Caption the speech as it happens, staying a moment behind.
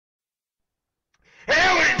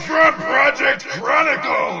from Project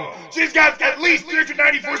Chronicle. She's got at least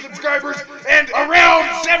 394 subscribers and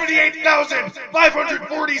around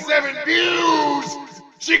 78,547 views.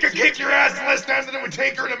 She could kick your ass in less time than it would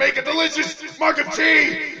take her to make a delicious mug of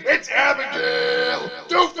tea. It's Abigail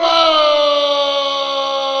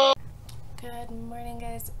Dufo! Good morning,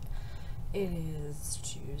 guys. It is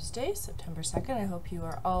Tuesday, September 2nd. I hope you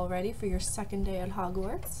are all ready for your second day at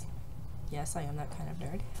Hogwarts. Yes, I am that kind of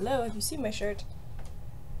nerd. Hello, have you seen my shirt?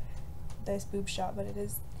 Nice boob shot, but it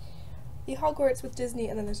is the Hogwarts with Disney,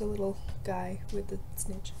 and then there's a little guy with the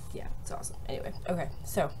snitch. Yeah, it's awesome. Anyway, okay,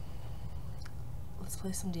 so let's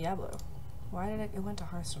play some Diablo. Why did it went to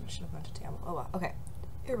Hearthstone? It should have went to Diablo. Oh well, okay.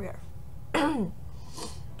 Here we are.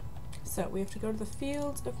 So, we have to go to the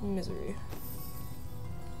Fields of Misery.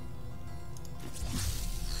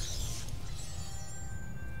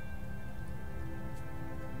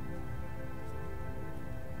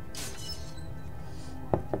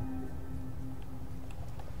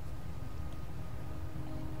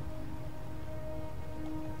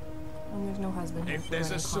 No husband. If there's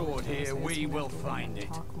a sword here, we will find it.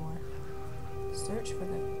 Talk more. Search for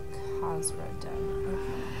the Khazra Den.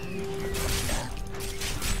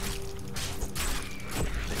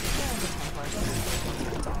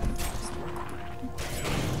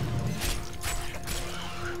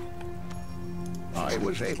 I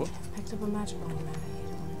was able. Picked up a magic one. I hate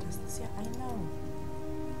it when it does this. Yeah, I know.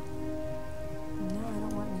 No, I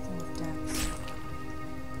don't want anything with decks.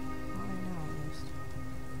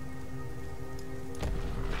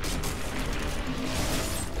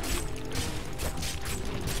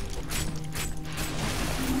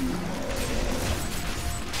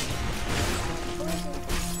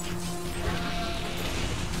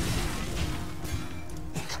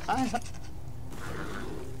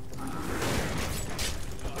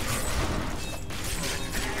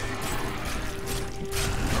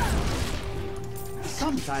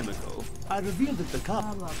 Some time ago, I revealed that the cup.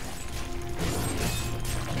 I love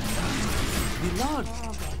The large.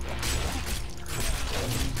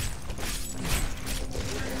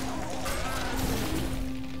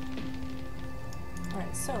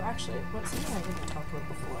 Alright, so actually, something I didn't talk about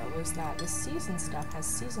before was that the season stuff has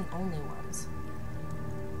season-only ones.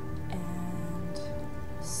 And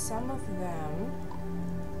some of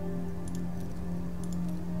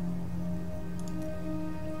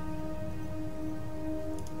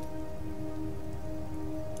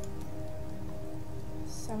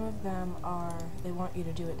them are, they want you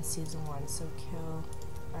to do it in season 1, so kill,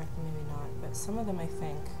 or maybe not, but some of them I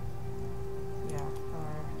think, yeah,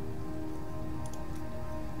 are,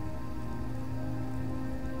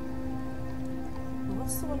 well,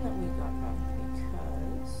 what's the one that we got then?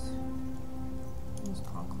 Because, those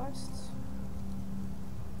conquests?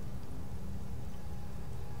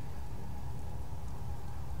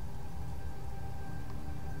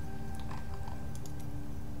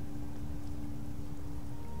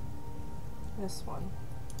 This one.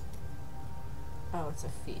 Oh, it's a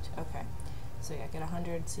feat. Okay. So yeah, get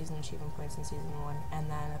 100 season achievement points in season 1,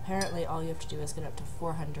 and then apparently all you have to do is get up to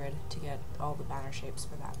 400 to get all the banner shapes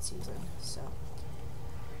for that season. So,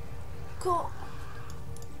 cool.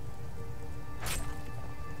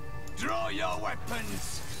 Draw your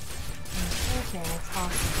weapons. Okay, it's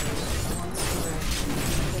possible. Once we're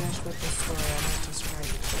finished with the story, I might just write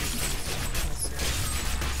it. Let's see.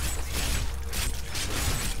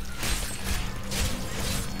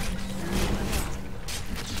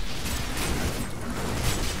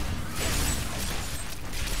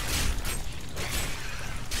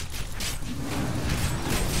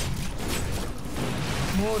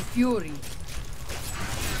 More fury.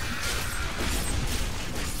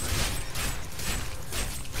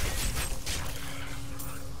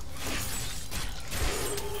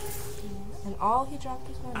 And all he dropped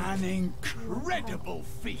was money. An incredible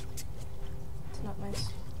feat. It's not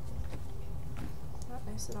nice. Not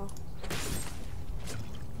nice at all.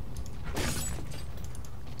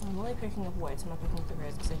 I'm only picking up whites, I'm not picking up the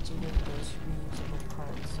reds because I do need those reusable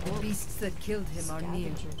parts. The beasts that killed him are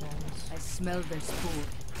near. I smell their spoor.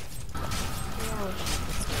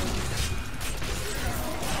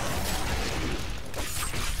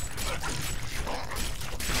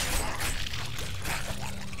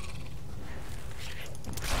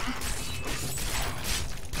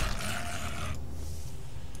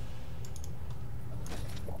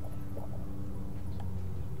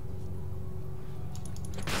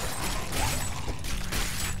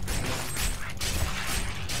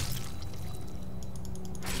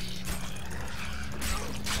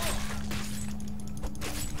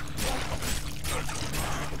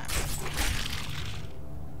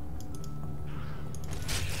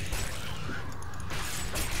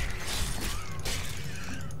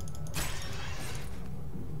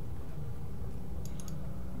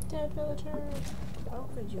 it, villager. Oh,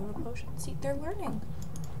 good, you have a potion. See, they're learning.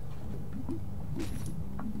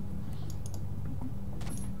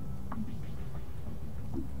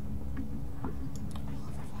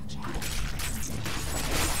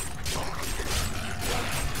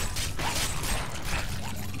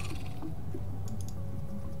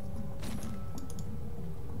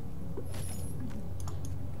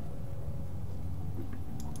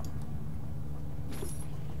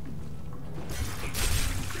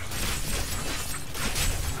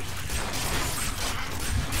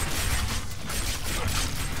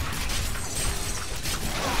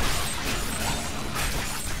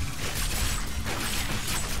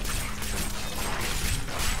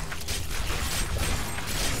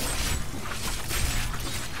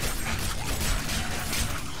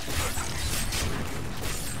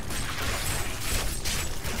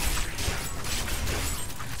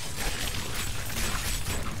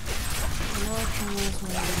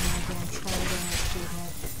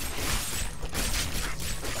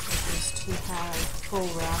 Full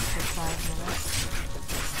wrap for 5 minutes.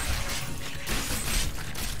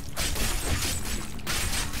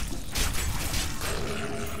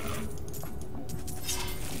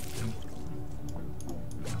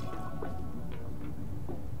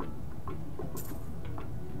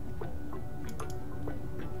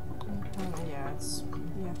 Yeah,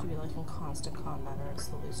 you have to be like in constant combat or it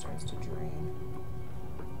slowly starts to drain.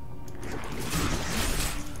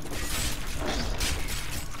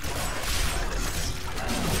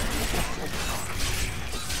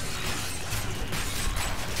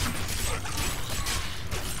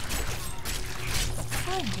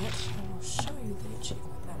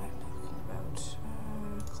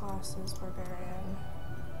 Barbarian.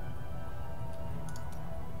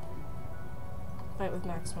 Fight with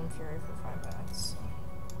maximum fury for 5 minutes.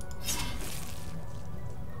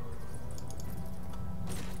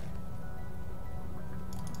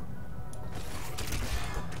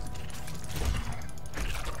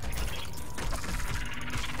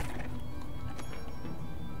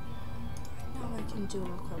 I know I can dual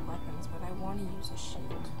equip weapons, but I want to use a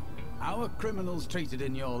shield. How are criminals treated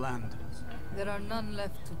in your land? There are none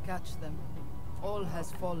left to catch them. All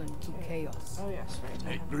has fallen to chaos. Oh yes,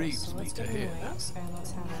 right. It grieves me to hear that. And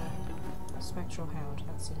let's have a spectral hound.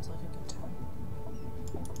 That seems like a good time.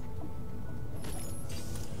 Oh,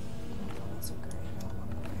 that's a gray. I don't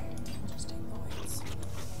want a gray. I'll just take the whites.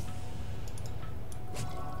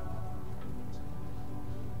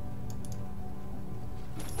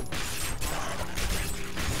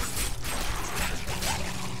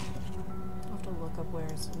 I'll have to look up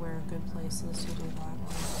where a good place is to do that one.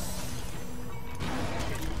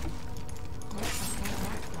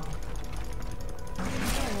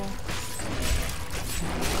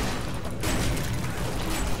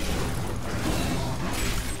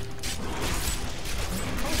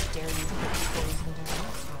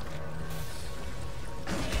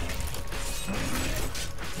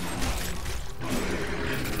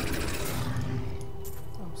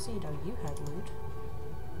 You had loot.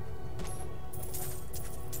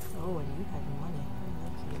 Oh, and you had money. I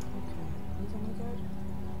like you. Okay. These any good?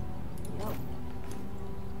 Yep.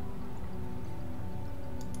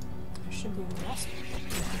 I should be arrested.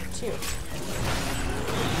 Too.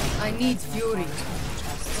 I need fury.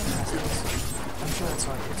 I'm sure that's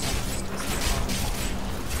all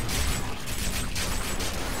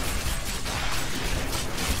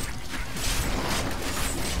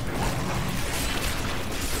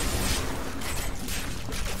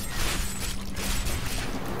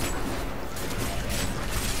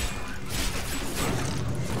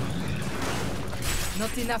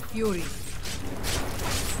Not enough fury.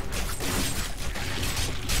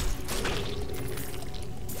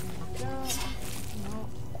 No.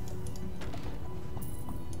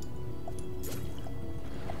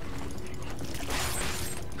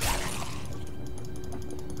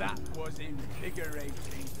 That was invigorating.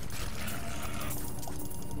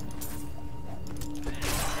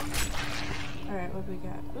 Alright, what do we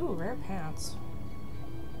got? Ooh, rare pants.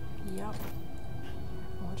 Yup.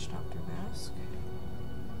 Witch Doctor mask.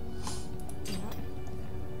 Yep.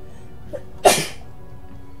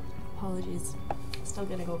 Apologies. Still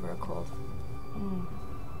getting over a cold.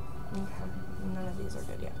 Okay. None of these are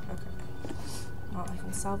good yet. Okay. Well, I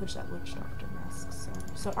can salvage that Witch Doctor mask.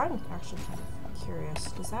 So I'm actually kind of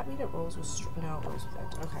curious. Does that mean it rolls with no, it rolls with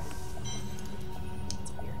it. Okay.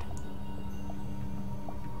 That's weird.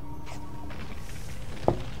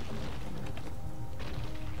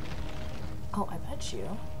 Oh, I bet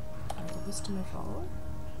you. The wisdom of follower.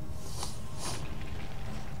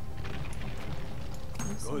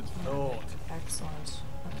 Good thought. Excellent.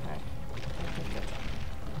 Okay. Okay, good.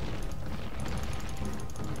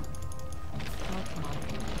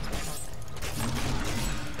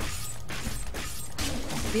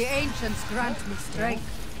 The ancients grant me strength.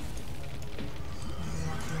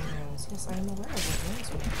 Yes, I am aware of what runes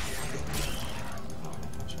we have. Oh my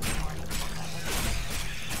gosh,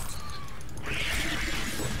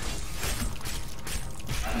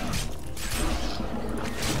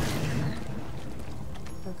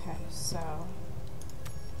 okay, so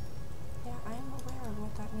yeah, I am aware of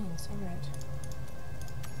what that means. Alright.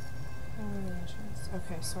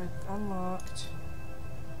 Okay, so I unlocked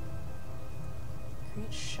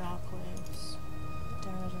create shockwaves.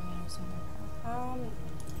 Damage enemies in their path.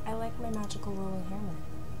 I like my magical rolling hammer.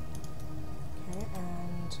 Okay,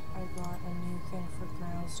 and I got a new thing for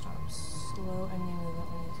ground stomps. Slow enemy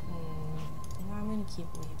movement when you I'm gonna keep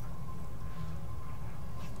leap.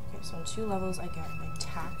 Okay, so in 2 levels I get my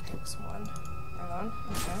tactics one. Hang on,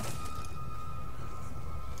 okay.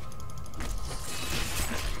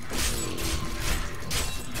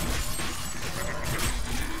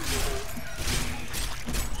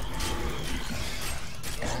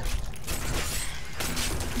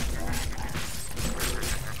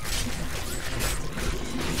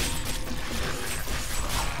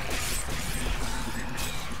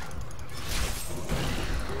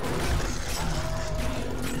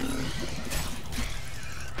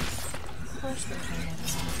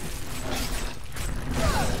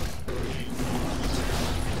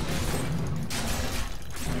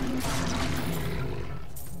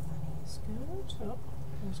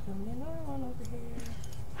 There's gonna be another one over here.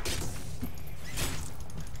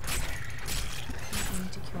 I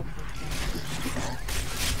need to kill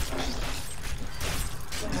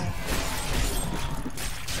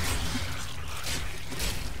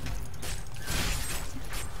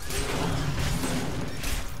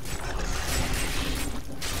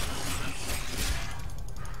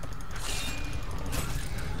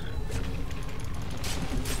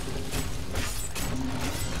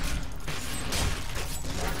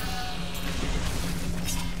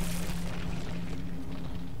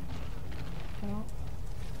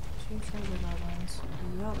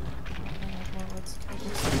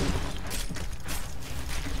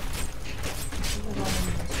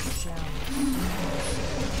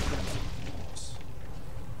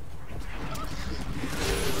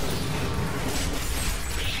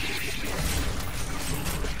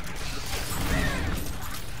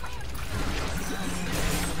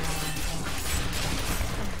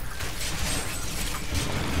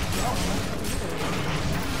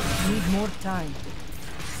Need more time.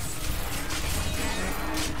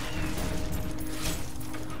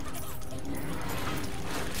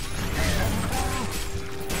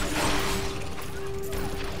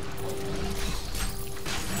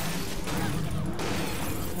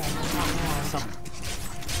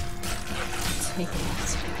 Take it.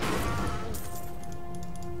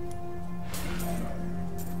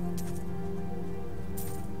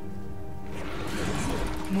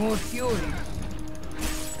 More fury.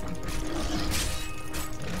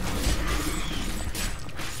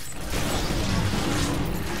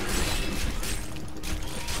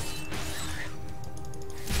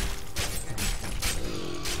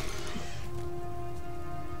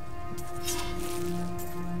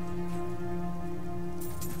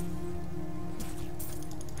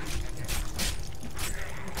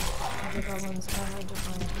 The goblins are hard to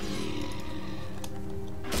find.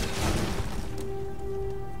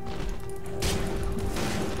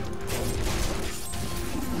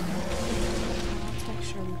 Let's make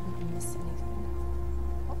sure we didn't miss anything.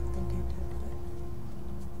 Oh, I think I did,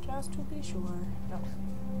 but just to be sure. No.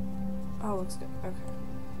 Oh, looks good. Okay.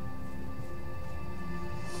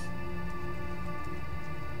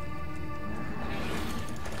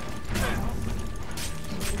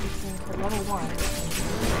 For level 1.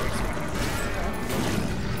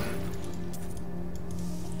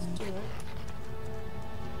 Let's do it.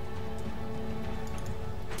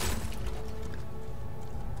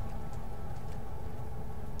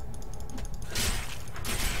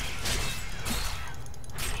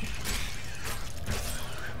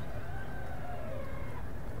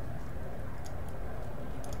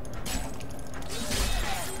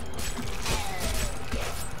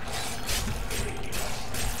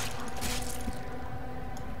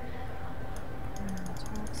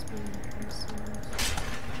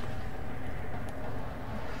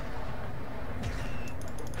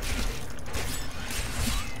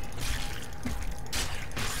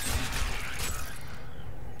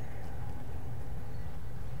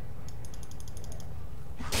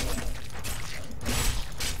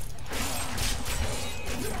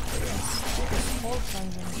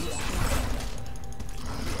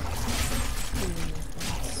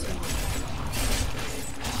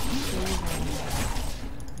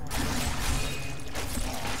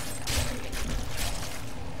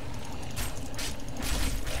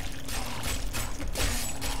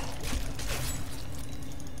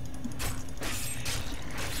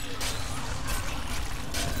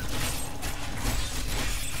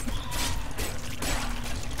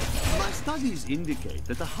 Studies indicate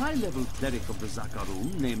that a high-level cleric of the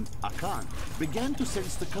Zakarum named Akan began to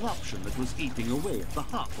sense the corruption that was eating away at the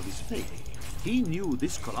heart of his faith. He knew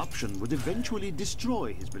this corruption would eventually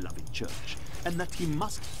destroy his beloved church, and that he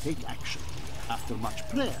must take action. After much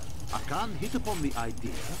prayer, Akan hit upon the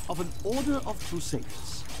idea of an order of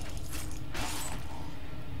crusaders.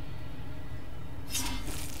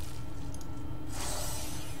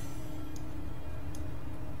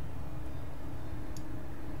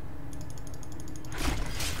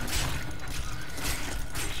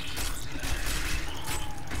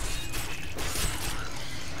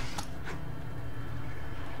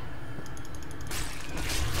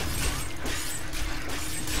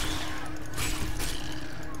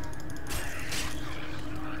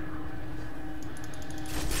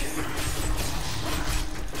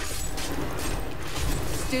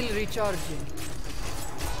 Still recharging.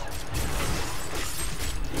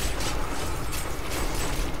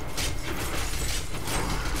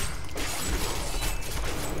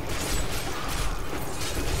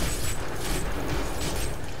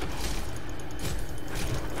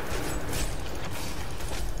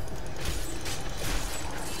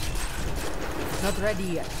 Not ready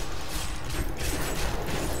yet.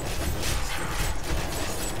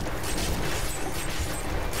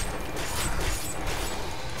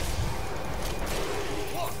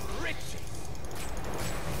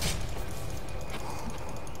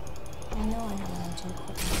 I know I haven't until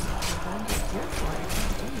quick. I'm going to get here for it.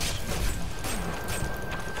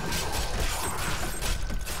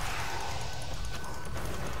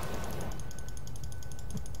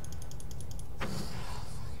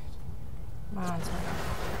 Come on, sorry.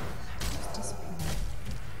 Just disappear.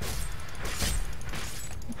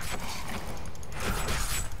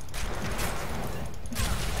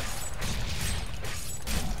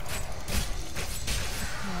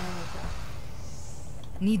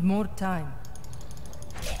 Need more time.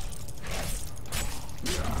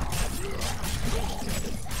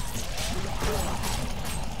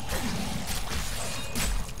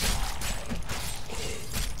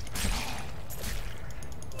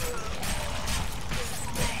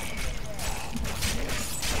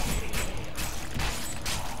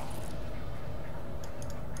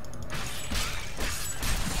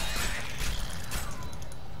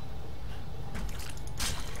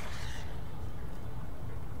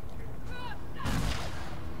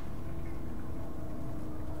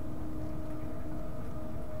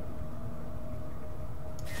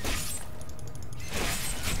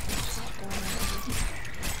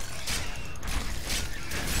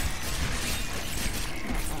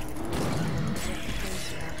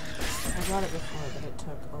 I got it before, but it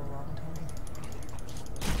took a long time.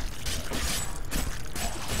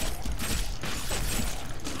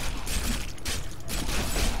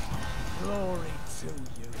 Glory to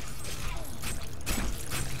you.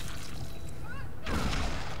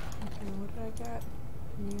 Okay, what did I get?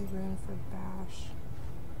 New rune for bash.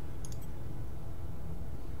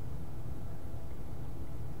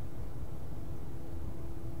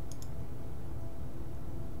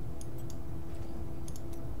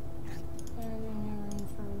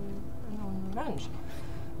 Revenge.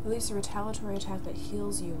 Release a retaliatory attack that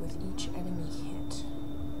heals you with each enemy hit.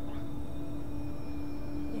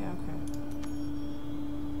 Yeah, okay.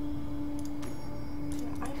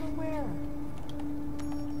 Yeah, I'm aware.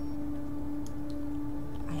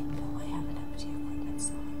 I know I have an empty equipment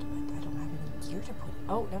slot, but I don't have any gear to put.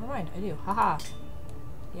 Oh, never mind. I do. Haha.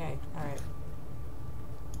 Yay. Alright.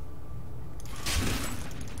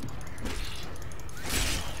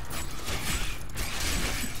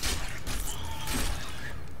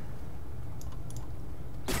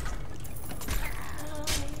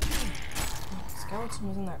 Skeleton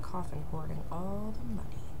was in that coffin hoarding all the money.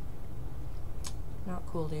 Not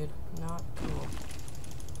cool, dude. Not cool.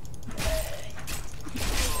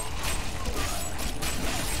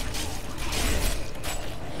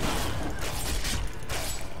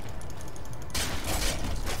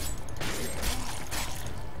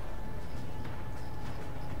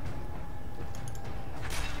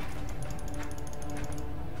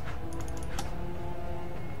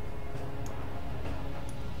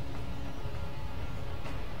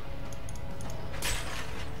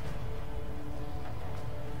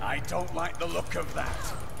 I don't like the look of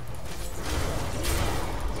that.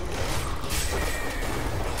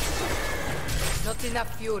 Not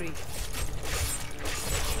enough fury.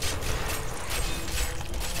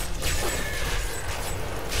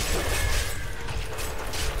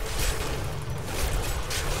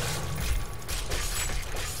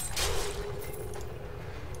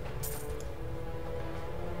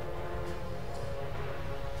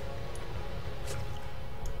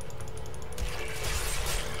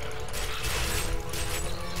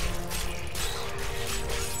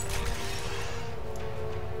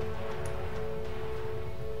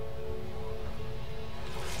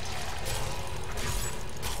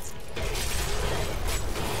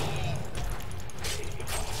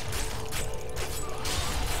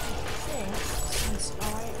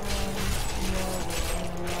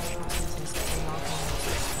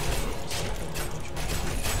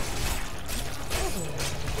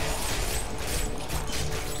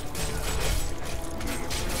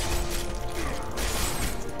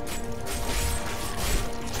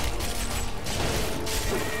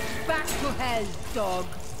 well, dog.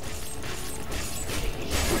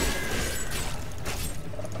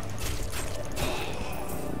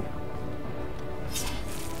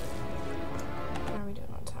 How are we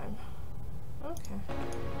doing on time? Okay.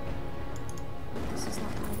 This is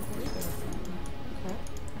not bad either. Okay.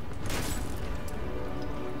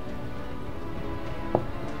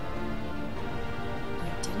 I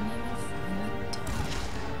didn't even find the dog.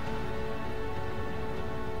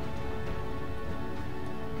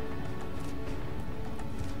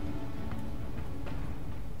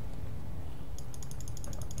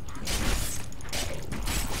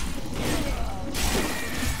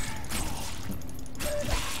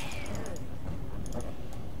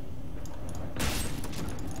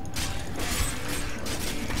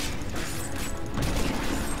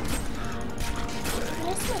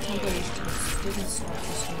 Didn't start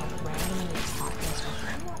just randomly attacking stuff.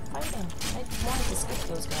 I'm not fighting. I wanted to skip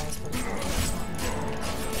those guys, but apparently it's not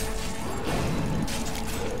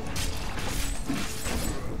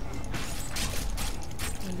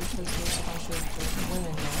maybe because there's a bunch of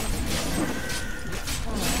women there.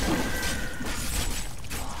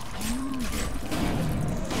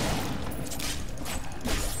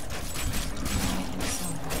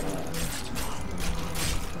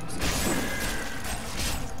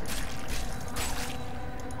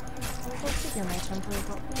 You're my Templar,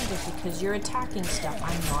 but because you're attacking stuff.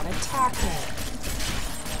 I'm not attacking.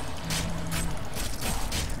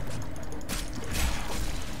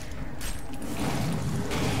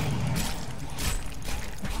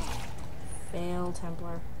 Fail,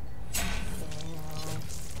 Templar. Fail,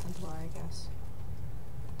 Templar, I guess.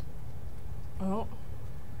 Oh.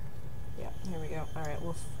 Yeah, here we go. Alright,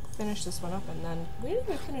 we'll finish this one up, and then we didn't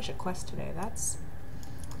even finish a quest today. That's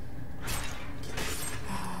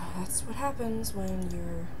what happens when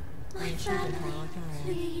you're My family,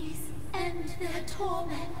 please end their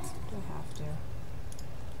torment. Do I have to?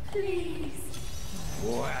 Please.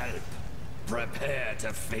 Well, prepare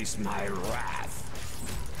to face my wrath.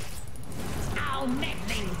 Our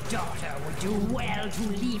meddling daughter would do well to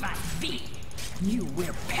leave us be. You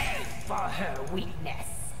will pay for her weakness.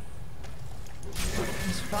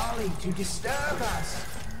 It's folly to disturb us.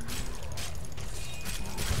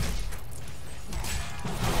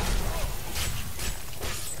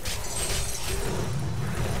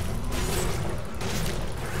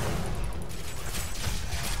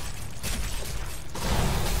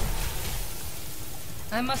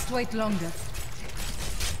 I must wait longer.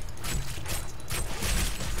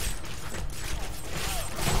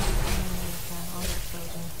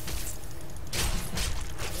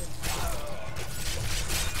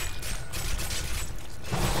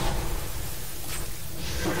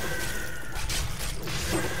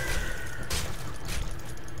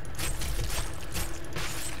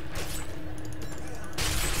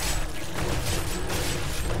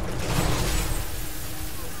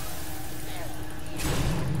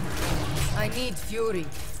 I need fury. At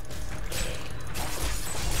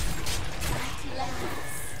last,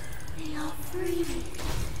 they are free.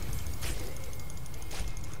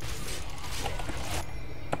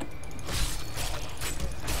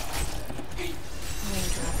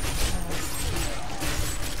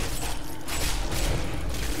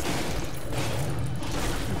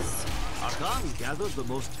 Akan gathered the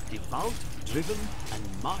most devout, driven,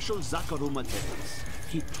 and martial Zakarum adherents.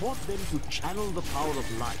 He taught them to channel the power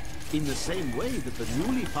of light in the same way that the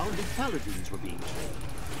newly founded paladins were being trained.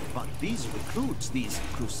 But these recruits, these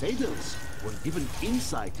crusaders, were given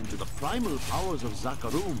insight into the primal powers of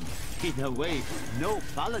Zakarum in a way no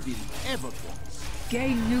paladin ever was.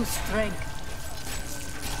 Gain new strength.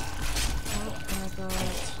 Oh my god.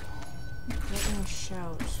 Let me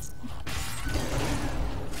shout.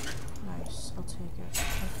 Nice, I'll take it.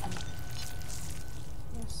 Okay.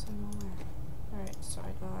 Yes, I'm aware. Alright, so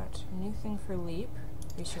I got a new thing for leap.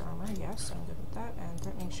 Increase your armor, yes, I'm good with that. And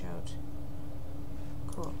threatening shout.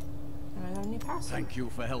 Cool. And I got a new passive. Thank you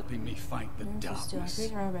for helping me fight the darkness.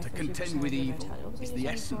 To contend with evil is the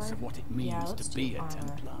essence of what it means to be a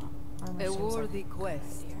Templar. Armor A seems worthy like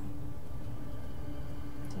quest. idea.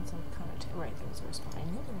 Since I'm kind of right, there was a respawn. I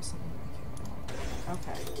knew there was something back here.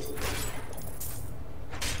 Okay.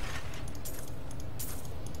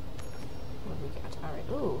 What do we got? Alright,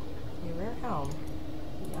 ooh, a rare helm.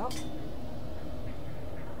 Yup.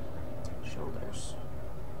 Shoulders.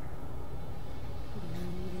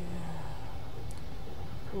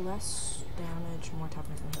 Yeah. Less damage, more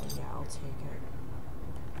toughness and healing. Yeah, I'll take it.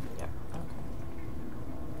 Yep, okay.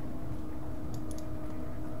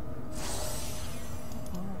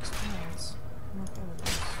 More experience. I'm okay with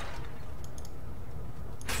this.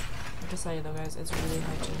 I have to tell you though, guys, it's really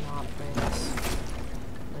hard to not play this.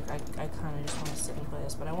 Like, I kind of just want to sit and play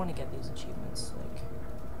this, but I want to get these achievements, like,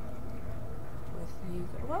 with you.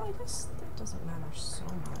 Well, I guess that doesn't matter so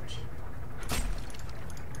much.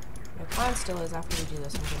 My plan still is, after we do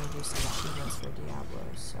this, I'm going to do some achievements for Diablo,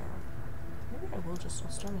 so maybe I'll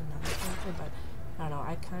start another character, but I don't know,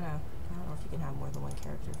 I don't know if you can have more than one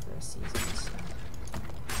character for a season, so.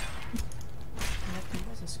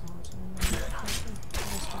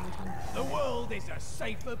 The world is a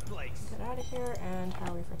safer place. Get out of here, and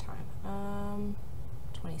how are we for time?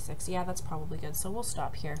 26. Yeah, that's probably good, so we'll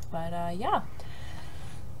stop here. But yeah,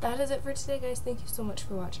 that is it for today, guys. Thank you so much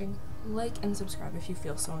for watching. Like and subscribe if you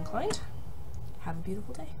feel so inclined. Have a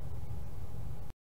beautiful day.